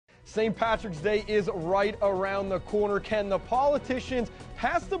St. Patrick's Day is right around the corner. Can the politicians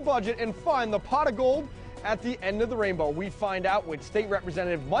pass the budget and find the pot of gold at the end of the rainbow? We find out with State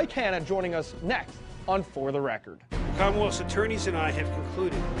Representative Mike Hanna joining us next on For the Record. The Commonwealth's attorneys and I have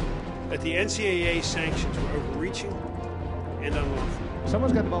concluded that the NCAA sanctions were overreaching and unlawful.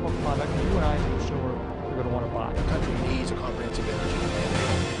 Someone's got to develop a product that you and I as a consumer are going to want to buy. The country needs a comprehensive energy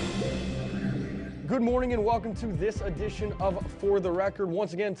plan. Good morning and welcome to this edition of For the Record.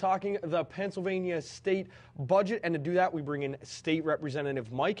 Once again, talking the Pennsylvania state budget. And to do that, we bring in State Representative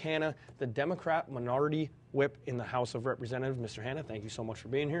Mike Hanna, the Democrat minority whip in the House of Representatives. Mr. Hanna, thank you so much for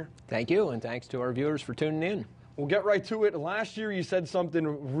being here. Thank you, and thanks to our viewers for tuning in. We'll get right to it. Last year, you said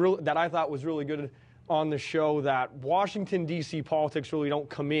something that I thought was really good on the show, that Washington, D.C. politics really don't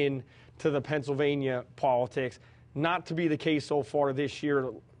come in to the Pennsylvania politics. Not to be the case so far this year.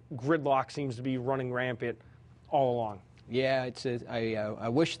 Gridlock seems to be running rampant all along. Yeah, I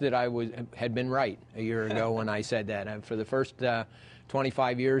wish that I had been right a year ago when I said that. For the first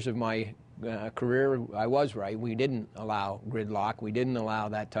 25 years of my career, I was right. We didn't allow gridlock. We didn't allow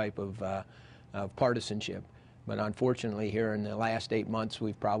that type of partisanship. But unfortunately, here in the last 8 months,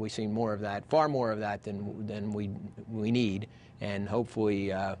 we've probably seen more of that, far more of that than we need. And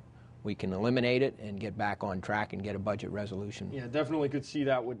hopefully we can eliminate it and get back on track and get a budget resolution. Yeah, definitely could see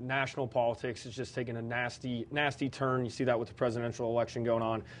that with national politics. It's just taking a nasty turn. You see that with the presidential election going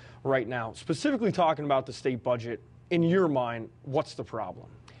on right now. Specifically talking about the state budget, in your mind, what's the problem?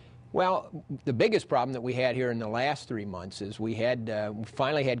 Well, the biggest problem that we had here in the last 3 months is we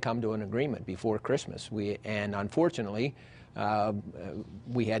finally had come to an agreement before Christmas. And unfortunately,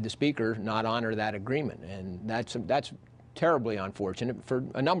 we had the Speaker not honor that agreement, and that's terribly unfortunate for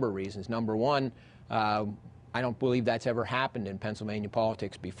a number of reasons. Number one, I don't believe that's ever happened in Pennsylvania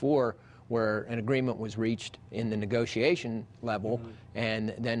politics before, where an agreement was reached in the negotiation level,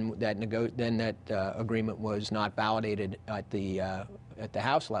 and then that agreement was not validated at the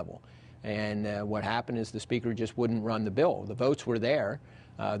House level. And what happened is the Speaker just wouldn't run the bill. The votes were there.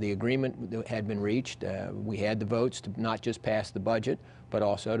 The agreement had been reached. We had the votes to not just pass the budget, but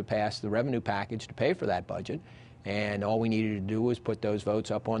also to pass the revenue package to pay for that budget. And all we needed to do was put those votes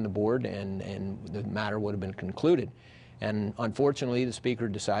up on the board, and the matter would have been concluded. And unfortunately, the Speaker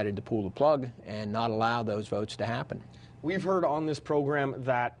decided to pull the plug and not allow those votes to happen. We've heard on this program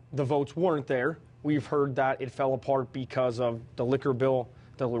that the votes weren't there. We've heard that it fell apart because of the liquor bill,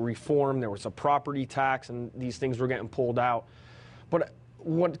 the reform, there was a property tax, and these things were getting pulled out. But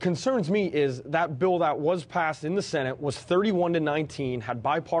what concerns me is that bill that was passed in the Senate was 31-19, had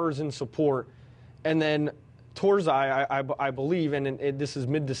bipartisan support, and then Torzai, I believe, and this is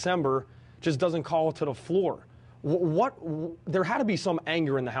mid-December, just doesn't call it to the floor. There had to be some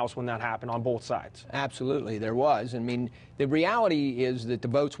anger in the House when that happened on both sides. Absolutely, there was. I mean, the reality is that the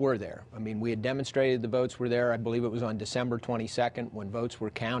votes were there. I mean, we had demonstrated the votes were there. I believe it was on December 22nd when votes were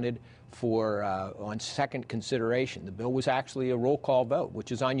counted for on second consideration. The bill was actually a roll call vote,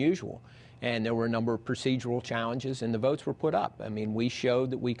 which is unusual. And there were a number of procedural challenges, and the votes were put up. I mean, we showed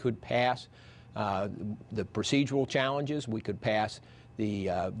that we could pass the procedural challenges. We could pass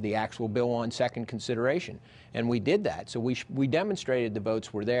the actual bill on second consideration, and we did that. So we demonstrated the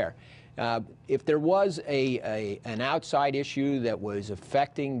votes were there. If there was an outside issue that was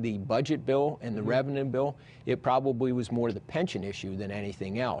affecting the budget bill and the revenue bill, it probably was more the pension issue than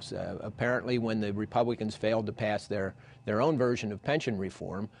anything else. Apparently, when the Republicans failed to pass their own version of pension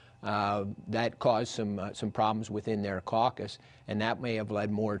reform, that caused some problems within their caucus, and that may have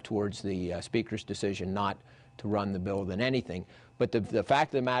led more towards the Speaker's decision not to run the bill than anything. But the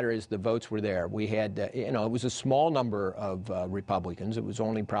fact of the matter is the votes were there. We had, it was a small number of Republicans. It was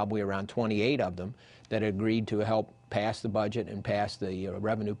only probably around 28 of them that agreed to help pass the budget and pass the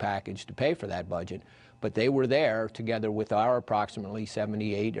revenue package to pay for that budget. But they were there together with our approximately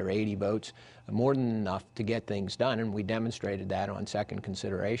 78 or 80 votes, more than enough to get things done, and we demonstrated that on second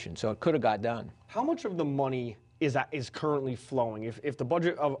consideration. So it could have got done. How much of the money is currently flowing? If the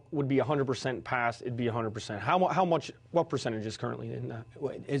budget would be 100% passed, it'd be 100%. How much? What percentage is currently in that?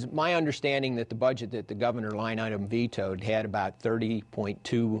 Is my understanding that the budget that the governor line item vetoed had about 30.2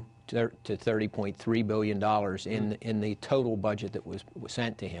 to $30.3 billion in the total budget that was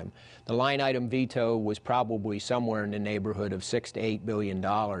sent to him. The line item veto was probably somewhere in the neighborhood of $6 to $8 billion.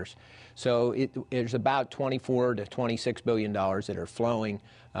 So there's about $24 to $26 billion that are flowing,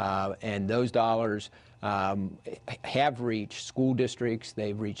 and those dollars have reached school districts,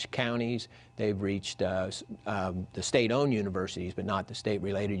 they've reached counties, they've reached the state-owned universities, but not the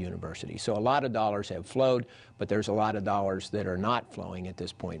state-related universities. So a lot of dollars have flowed, but there's a lot of dollars that are not flowing at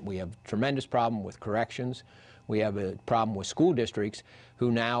this point. We have a tremendous problem with corrections. We have a problem with school districts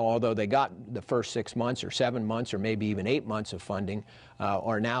who now, although they got the first 6 months or 7 months or maybe even 8 months of funding,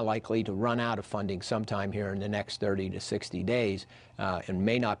 are now likely to run out of funding sometime here in the next 30 to 60 days and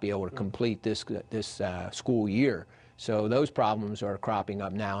may not be able to complete this school year. So those problems are cropping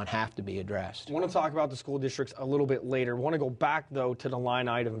up now and have to be addressed. I want to talk about the school districts a little bit later. I want to go back, though, to the line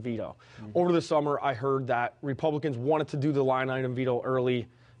item veto. Over the summer, I heard that Republicans wanted to do the line item veto early.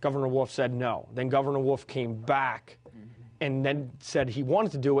 Governor Wolf said no. Then Governor Wolf came back and then said he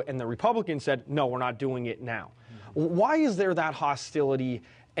wanted to do it, and the Republicans said, no, we're not doing it now. Why is there that hostility,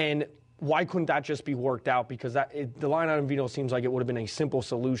 and why couldn't that just be worked out? Because the line item veto seems like it would have been a simple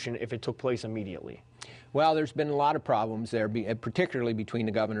solution if it took place immediately. Well, there's been a lot of problems there, particularly between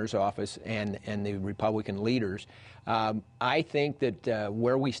the governor's office and the Republican leaders. I think that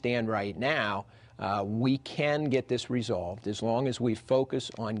where we stand right now, we can get this resolved as long as we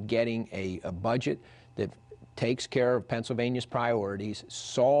focus on getting a budget that takes care of Pennsylvania's priorities,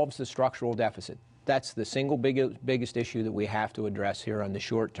 solves the structural deficit. That's the single biggest issue that we have to address here on the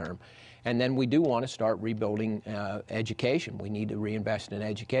short term. And then we do want to start rebuilding education. We need to reinvest in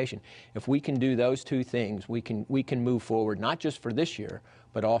education. If we can do those two things, we can move forward, not just for this year,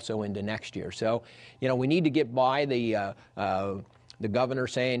 but also into next year. So, you know, we need to get by the governor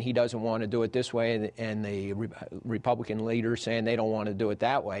saying he doesn't want to do it this way and the Republican leaders saying they don't want to do it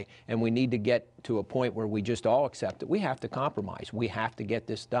that way. And we need to get to a point where we just all accept that we have to compromise. We have to get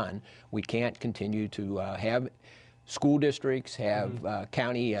this done. We can't continue to have school districts, have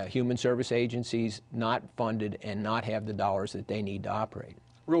county human service agencies not funded and not have the dollars that they need to operate.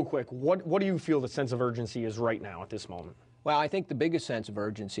 Real quick, what do you feel the sense of urgency is right now at this moment? Well, I think the biggest sense of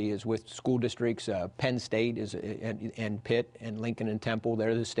urgency is with school districts. Penn State and Pitt and Lincoln and Temple,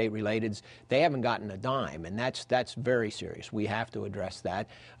 they're the state relateds. They haven't gotten a dime, and that's very serious. We have to address that.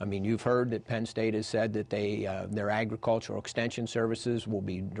 I mean, you've heard that Penn State has said that their agricultural extension services will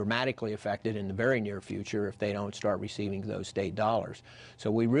be dramatically affected in the very near future if they don't start receiving those state dollars. So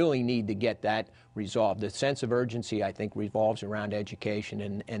we really need to get that resolved. The sense of urgency, I think, revolves around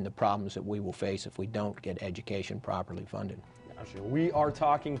education and the problems that we will face if we don't get education properly funded. We are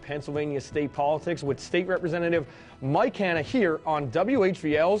talking Pennsylvania state politics with State Representative Mike Hanna here on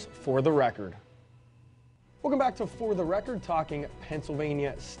WHVL's For the Record. Welcome back to For the Record, talking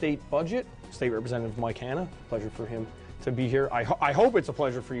Pennsylvania state budget. State Representative Mike Hanna, pleasure for him to be here. I hope it's a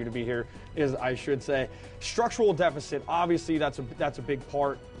pleasure for you to be here, I should say. Structural deficit, obviously that's a big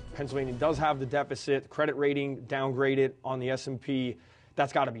part. Pennsylvania does have the deficit, credit rating downgraded on the S&P.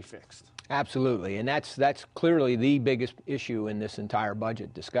 That's got to be fixed. Absolutely, and that's clearly the biggest issue in this entire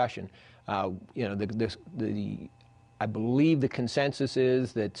budget discussion. You know, I believe the consensus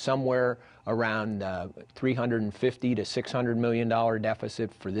is that somewhere around $350 to $600 million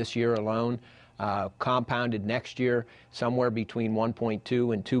deficit for this year alone. Compounded next year somewhere between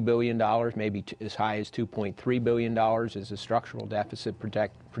 $1.2 and $2 billion, maybe as high as $2.3 billion is the structural deficit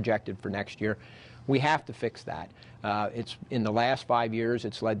projected for next year. We have to fix that. It's in the last 5 years,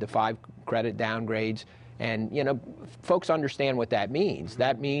 it's led to 5 credit downgrades. And, you know, folks understand what that means.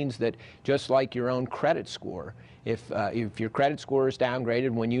 That means that just like your own credit score, if your credit score is downgraded,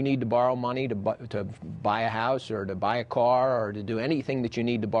 when you need to borrow money to buy a house or to buy a car or to do anything that you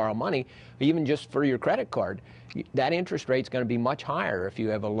need to borrow money, even just for your credit card, that interest rate is going to be much higher if you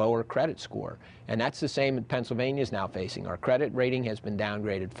have a lower credit score. And that's the same that Pennsylvania is now facing. Our credit rating has been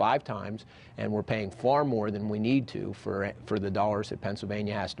downgraded 5 times, and we're paying far more than we need to for the dollars that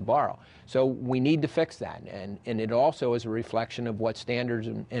Pennsylvania has to borrow. So we need to fix that. And it also is a reflection of what Standards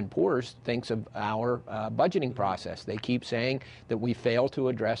and Poor's thinks of our budgeting process. They keep saying that we fail to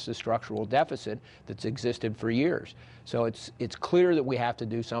address the structural deficit that's existed for years. So it's clear that we have to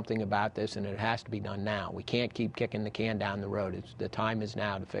do something about this, and it has to be done now. We can't keep kicking the can down the road. The time is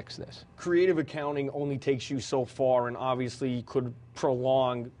now to fix this. Creative accounting only takes you so far, and obviously could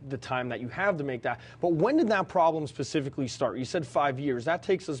prolong the time that you have to make that. But when did that problem specifically start? You said 5 years. That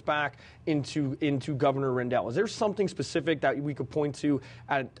takes us back into Governor Rendell. Is there something specific that we could point to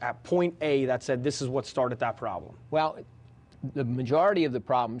at point A that said this is what started that problem? Well, the majority of the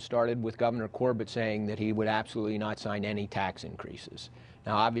problem started with Governor Corbett saying that he would absolutely not sign any tax increases.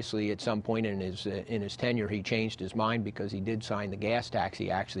 Now, obviously, at some point in his tenure, he changed his mind because he did sign the gas tax.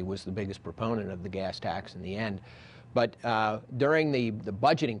 He actually was the biggest proponent of the gas tax in the end. But during the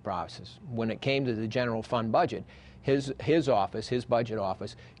budgeting process, when it came to the general fund budget, his office, his budget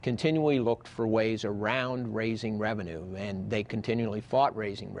office, continually looked for ways around raising revenue, and they continually fought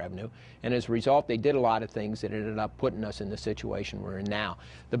raising revenue. And as a result, they did a lot of things that ended up putting us in the situation we're in now.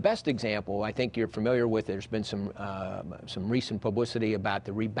 The best example, I think you're familiar with, there's been some recent publicity about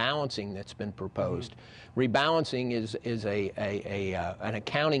the rebalancing that's been proposed. Rebalancing is an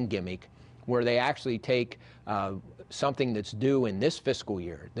accounting gimmick where they actually take something that's due in this fiscal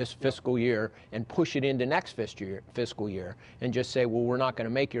year, and push it into next fiscal year, and just say, well, we're not going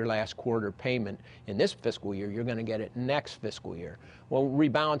to make your last quarter payment in this fiscal year, you're going to get it next fiscal year. Well,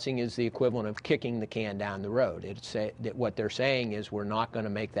 rebalancing is the equivalent of kicking the can down the road. What they're saying is we're not going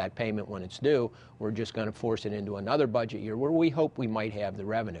to make that payment when it's due, we're just going to force it into another budget year where we hope we might have the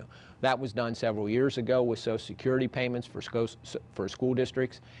revenue. That was done several years ago with Social Security payments for school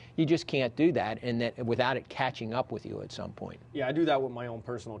districts. You just can't do that, and that without it catching up with you at some point. Yeah, I do that with my own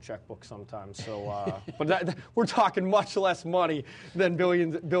personal checkbook sometimes. So, but we're talking much less money than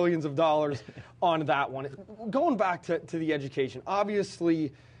billions of dollars on that one. Going back to the education,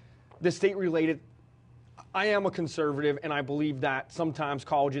 obviously, the state-related. I am a conservative, and I believe that sometimes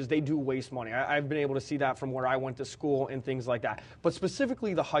colleges, they do waste money. I've been able to see that from where I went to school and things like that. But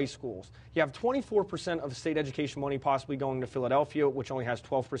specifically the high schools, you have 24% of state education money possibly going to Philadelphia, which only has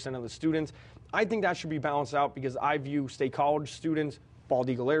 12% of the students. I think that should be balanced out because I view state college students, Bald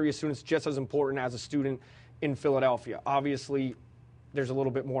Eagle area students, just as important as a student in Philadelphia. Obviously, there's a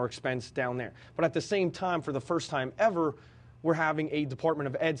little bit more expense down there. But at the same time, for the first time ever, we're having a Department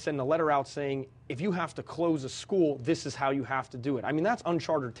of Ed send a letter out saying, if you have to close a school, this is how you have to do it. I mean, that's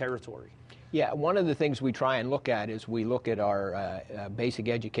uncharted territory. Yeah, one of the things we try and look at is we look at our basic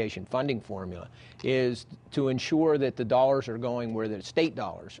education funding formula is to ensure that the dollars are going where the state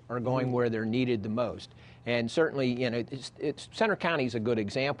dollars are going where they're needed the most. And certainly, you know, Center County is a good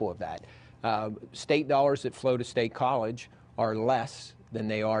example of that. State dollars that flow to State College are less than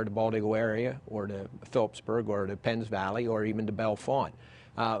they are to Bald Eagle area or to Phillipsburg or to Penns Valley or even to Bellefonte.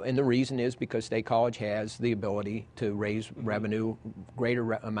 And the reason is because State College has the ability to raise revenue,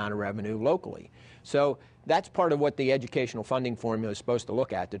 greater amount of revenue locally. So that's part of what the educational funding formula is supposed to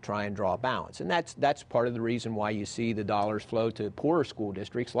look at to try and draw a balance. And that's part of the reason why you see the dollars flow to poorer school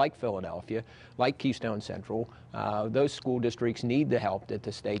districts like Philadelphia, like Keystone Central. Those school districts need the help that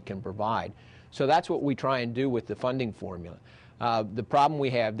the state can provide. So that's what we try and do with the funding formula. The problem we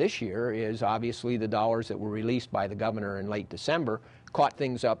have this year is obviously the dollars that were released by the governor in late December caught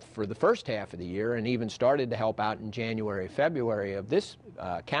things up for the first half of the year and even started to help out in January, February of this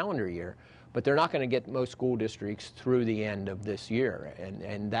calendar year. But they're not going to get most school districts through the end of this year.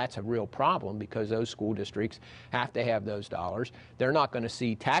 And that's a real problem because those school districts have to have those dollars. They're not going to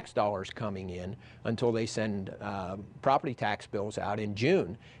see tax dollars coming in until they send property tax bills out in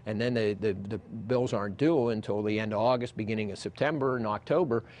June. And then the bills aren't due until the end of August, beginning of September and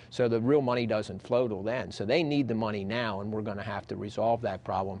October. So the real money doesn't flow till then. So they need the money now, and we're going to have to resolve that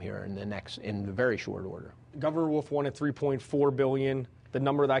problem here in the very short order. Governor Wolf wanted $3.4 billion. The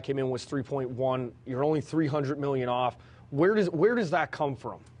number that came in was 3.1. You're only $300 million off. Where does that come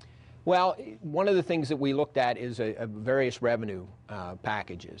from? Well, one of the things that we looked at is various revenue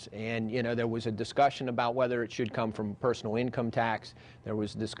packages. And, you know, there was a discussion about whether it should come from personal income tax. There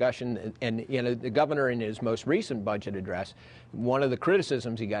was discussion, and, you know, the governor in his most recent budget address, one of the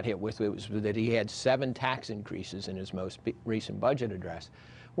criticisms he got hit with was that he had 7 tax increases in his most recent budget address.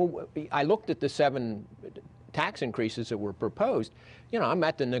 Well, I looked at the 7 tax increases that were proposed. You know, I'm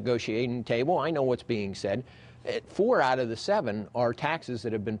at the negotiating table. I know what's being said. 4 out of the 7 are taxes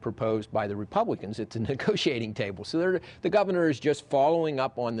that have been proposed by the Republicans at the negotiating table. So the governor is just following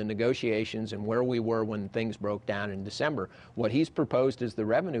up on the negotiations and where we were when things broke down in December. What he's proposed as the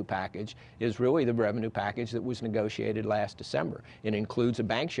revenue package is really the revenue package that was negotiated last December. It includes a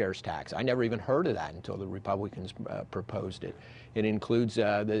bank shares tax. I never even heard of that until the Republicans proposed it. It includes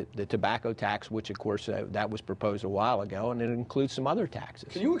the tobacco tax, which, of course, that was proposed a while ago, and it includes some other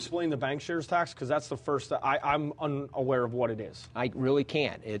taxes. Can you explain the bank shares tax? Because that's the first that I'm unaware of what it is. I really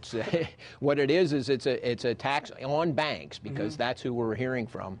can't. It's what it is it's a tax on banks because that's who we're hearing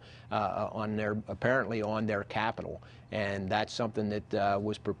from apparently on their capital. And that's something that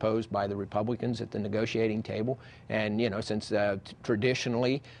was proposed by the Republicans at the negotiating table. And, you know, since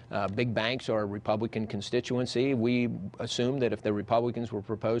traditionally big banks are a Republican constituency, we assumed that if the Republicans were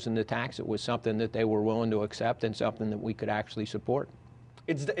proposing the tax, it was something that they were willing to accept and something that we could actually support.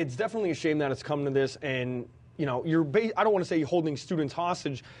 It's definitely a shame that it's come to this, and, you know, I don't want to say holding students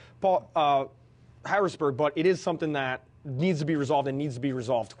hostage, Harrisburg, but it is something that needs to be resolved and needs to be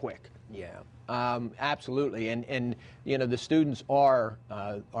resolved quick. Yeah, absolutely, and you know, the students are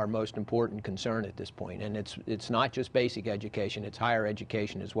our most important concern at this point, and it's not just basic education; it's higher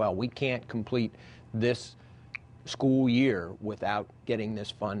education as well. We can't complete this school year without getting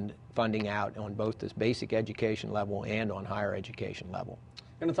this funding out on both this basic education level and on higher education level.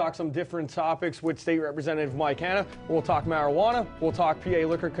 Going to talk some different topics with State Representative Mike Hanna. We'll talk marijuana, we'll talk PA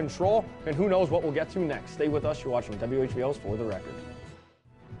liquor control, and who knows what we'll get to next. Stay with us. You're watching WHVL's For the Record.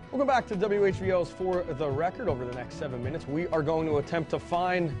 Welcome back to WHVL's For the Record. Over the next 7 minutes, we are going to attempt to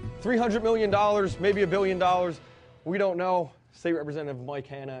find $300 million, maybe $1 billion. We don't know. State Representative Mike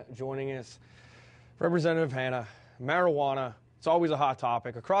Hanna joining us. Representative Hanna, marijuana, it's always a hot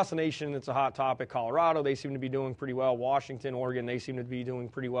topic. Across the nation, it's a hot topic. Colorado, they seem to be doing pretty well. Washington, Oregon, they seem to be doing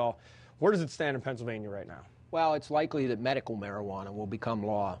pretty well. Where does it stand in Pennsylvania right now? Well, it's likely that medical marijuana will become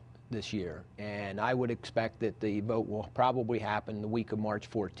law this year, and I would expect that the vote will probably happen the week of March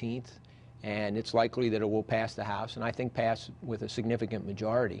 14th, and it's likely that it will pass the House, and I think pass with a significant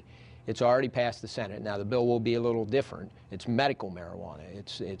majority. It's already passed the Senate. Now, the bill will be a little different. It's medical marijuana.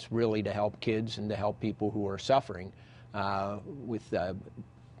 It's really to help kids and to help people who are suffering with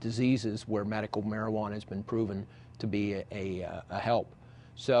diseases where medical marijuana has been proven to be a help.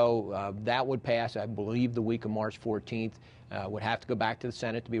 So that would pass, I believe, the week of March 14th. Would have to go back to the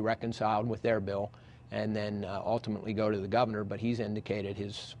Senate to be reconciled with their bill, and then ultimately go to the governor, but he's indicated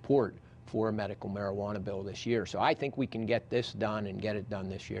his support for a medical marijuana bill this year. So I think we can get this done and get it done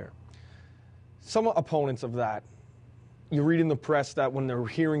this year. Some opponents of that, you read in the press that when there were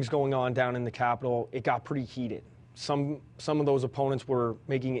hearings going on down in the Capitol, it got pretty heated. Some of those opponents were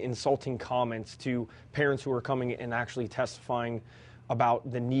making insulting comments to parents who were coming and actually testifying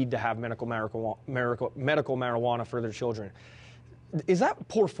about the need to have medical marijuana for their children. Is that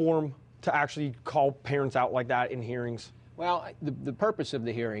poor form to actually call parents out like that in hearings? Well, the purpose of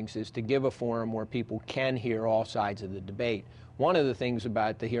the hearings is to give a forum where people can hear all sides of the debate. One of the things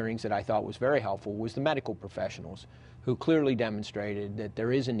about the hearings that I thought was very helpful was the medical professionals, who clearly demonstrated that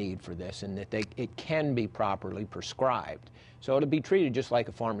there is a need for this and that it can be properly prescribed. So it'll be treated just like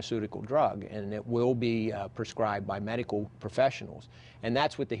a pharmaceutical drug, and it will be prescribed by medical professionals. And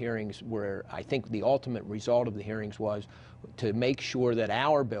that's what the hearings were. I think the ultimate result of the hearings was to make sure that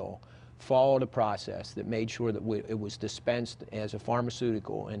our bill followed a process that made sure that it was dispensed as a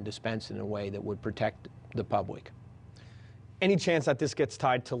pharmaceutical and dispensed in a way that would protect the public. Any chance that this gets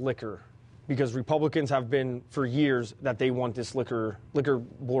tied to liquor? Because Republicans have been for years that they want this liquor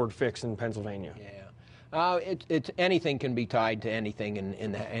board fixed in Pennsylvania. Yeah, anything can be tied to anything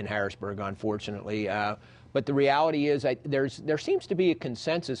in Harrisburg, unfortunately. But the reality is there seems to be a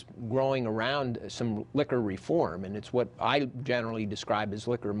consensus growing around some liquor reform, and it's what I generally describe as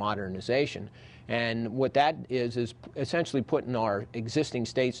liquor modernization. And what that is essentially putting our existing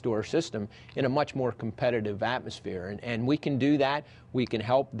state store system in a much more competitive atmosphere. And we can do that. We can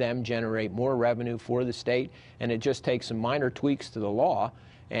help them generate more revenue for the state, and it just takes some minor tweaks to the law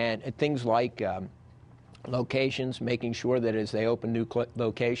and things like locations, making sure that as they open new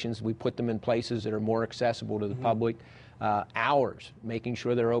locations, we put them in places that are more accessible to the public. Hours, making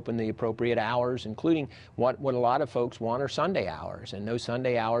sure they're open the appropriate hours, including what a lot of folks want are Sunday hours. And those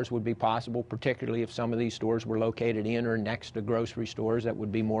Sunday hours would be possible, particularly if some of these stores were located in or next to grocery stores. That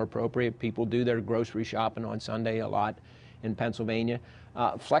would be more appropriate. People do their grocery shopping on Sunday a lot in Pennsylvania.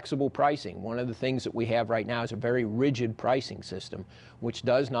 Flexible pricing. One of the things that we have right now is a very rigid pricing system, which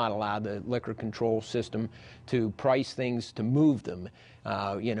does not allow the liquor control system to price things, to move them.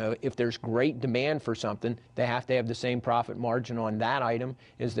 You know, if there's great demand for something, they have to have the same profit margin on that item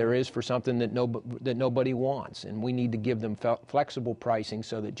as there is for something that nobody wants. And we need to give them flexible pricing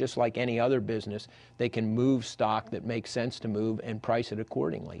so that just like any other business, they can move stock that makes sense to move and price it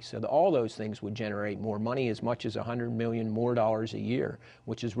accordingly. So all those things would generate more money, as much as $100 million more a year,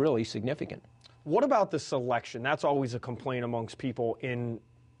 which is really significant. What about the selection? That's always a complaint amongst people in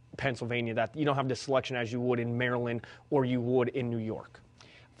Pennsylvania, that you don't have the selection as you would in Maryland or you would in New York.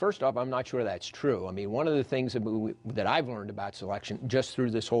 First off, I'm not sure that's true. I mean, one of the things that I've learned about selection just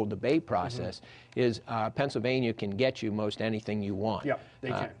through this whole debate process is Pennsylvania can get you most anything you want. Yeah, they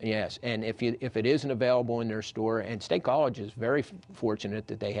can. Yes, and if it isn't available in their store, and State College is very fortunate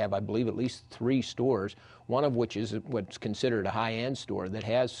that they have, I believe, at least 3 stores, one of which is what's considered a high-end store that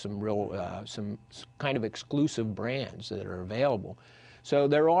has some real, some kind of exclusive brands that are available. So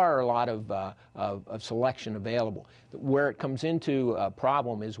there are a lot of selection available. Where it comes into a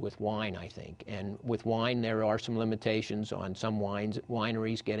problem is with wine, I think. And with wine, there are some limitations on some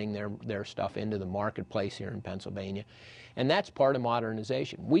wineries getting their stuff into the marketplace here in Pennsylvania. And that's part of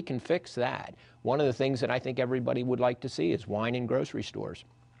modernization. We can fix that. One of the things that I think everybody would like to see is wine in grocery stores.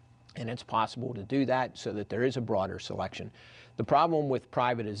 and it's possible to do that so that there is a broader selection. The problem with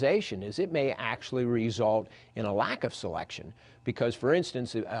privatization is it may actually result in a lack of selection because, for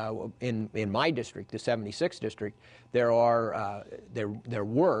instance, in my district, the 76th district, there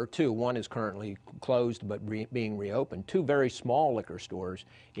were two. One is currently closed but being reopened. Two very small liquor stores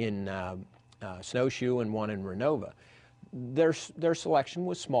in Snowshoe and one in Renova. Their selection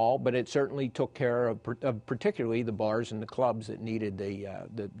was small, but it certainly took care of particularly the bars and the clubs that needed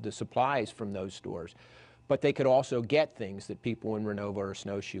the supplies from those stores. But they could also get things that people in Renova or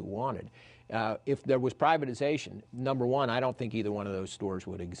Snowshoe wanted. If there was privatization, number one, I don't think either one of those stores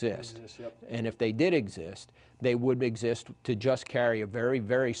would exist. Yep. And if they did exist, they would exist to just carry a very,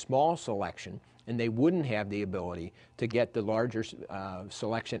 very small selection, and they wouldn't have the ability to get the larger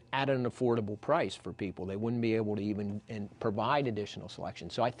selection at an affordable price for people. They wouldn't be able to even provide additional selection.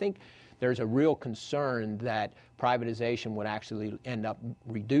 So I think there's a real concern that privatization would actually end up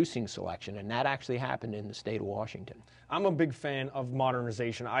reducing selection, and that actually happened in the state of Washington. I'm a big fan of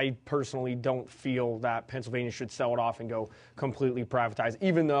modernization. I personally don't feel that Pennsylvania should sell it off and go completely privatized,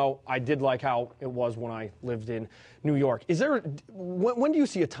 even though I did like how it was when I lived in New York. Is there, when do you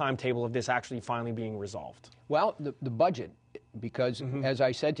see a timetable of this actually finally being resolved? Well, the budget, because as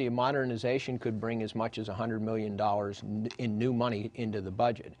I said to you, modernization could bring as much as $100 million in new money into the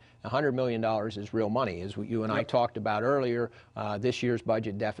budget. $100 million is real money. As you and I talked about earlier, this year's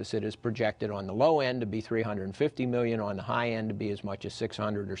budget deficit is projected on the low end to be $350 million, on the high end to be as much as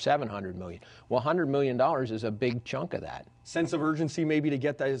 $600 or $700 million. Well, $100 million is a big chunk of that. Sense of urgency maybe to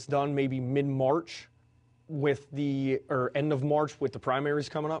get this done maybe mid-March or end of March with the primaries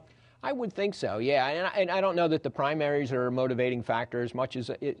coming up? I would think so, yeah, and I don't know that the primaries are a motivating factor as much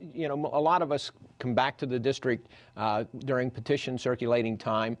as, a lot of us come back to the district during petition circulating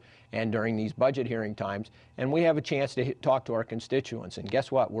time and during these budget hearing times, and we have a chance to talk to our constituents, and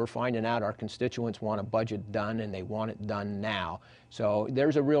guess what? We're finding out our constituents want a budget done, and they want it done now. So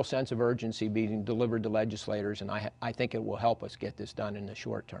there's a real sense of urgency being delivered to legislators, and I think it will help us get this done in the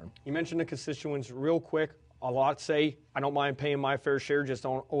short term. You mentioned the constituents real quick. A lot say, I don't mind paying my fair share, just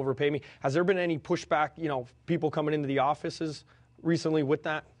don't overpay me. Has there been any pushback, people coming into the offices recently with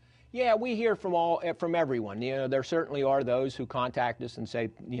that? Yeah, we hear from everyone. There certainly are those who contact us and say,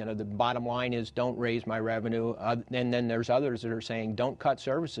 the bottom line is don't raise my revenue. And then there's others that are saying don't cut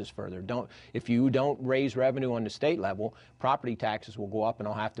services further. If you don't raise revenue on the state level, property taxes will go up and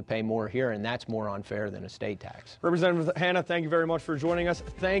I'll have to pay more here, and that's more unfair than a state tax. Representative Hanna, thank you very much for joining us.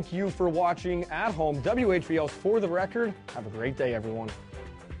 Thank you for watching at home. WHVL's For the Record. Have a great day, everyone.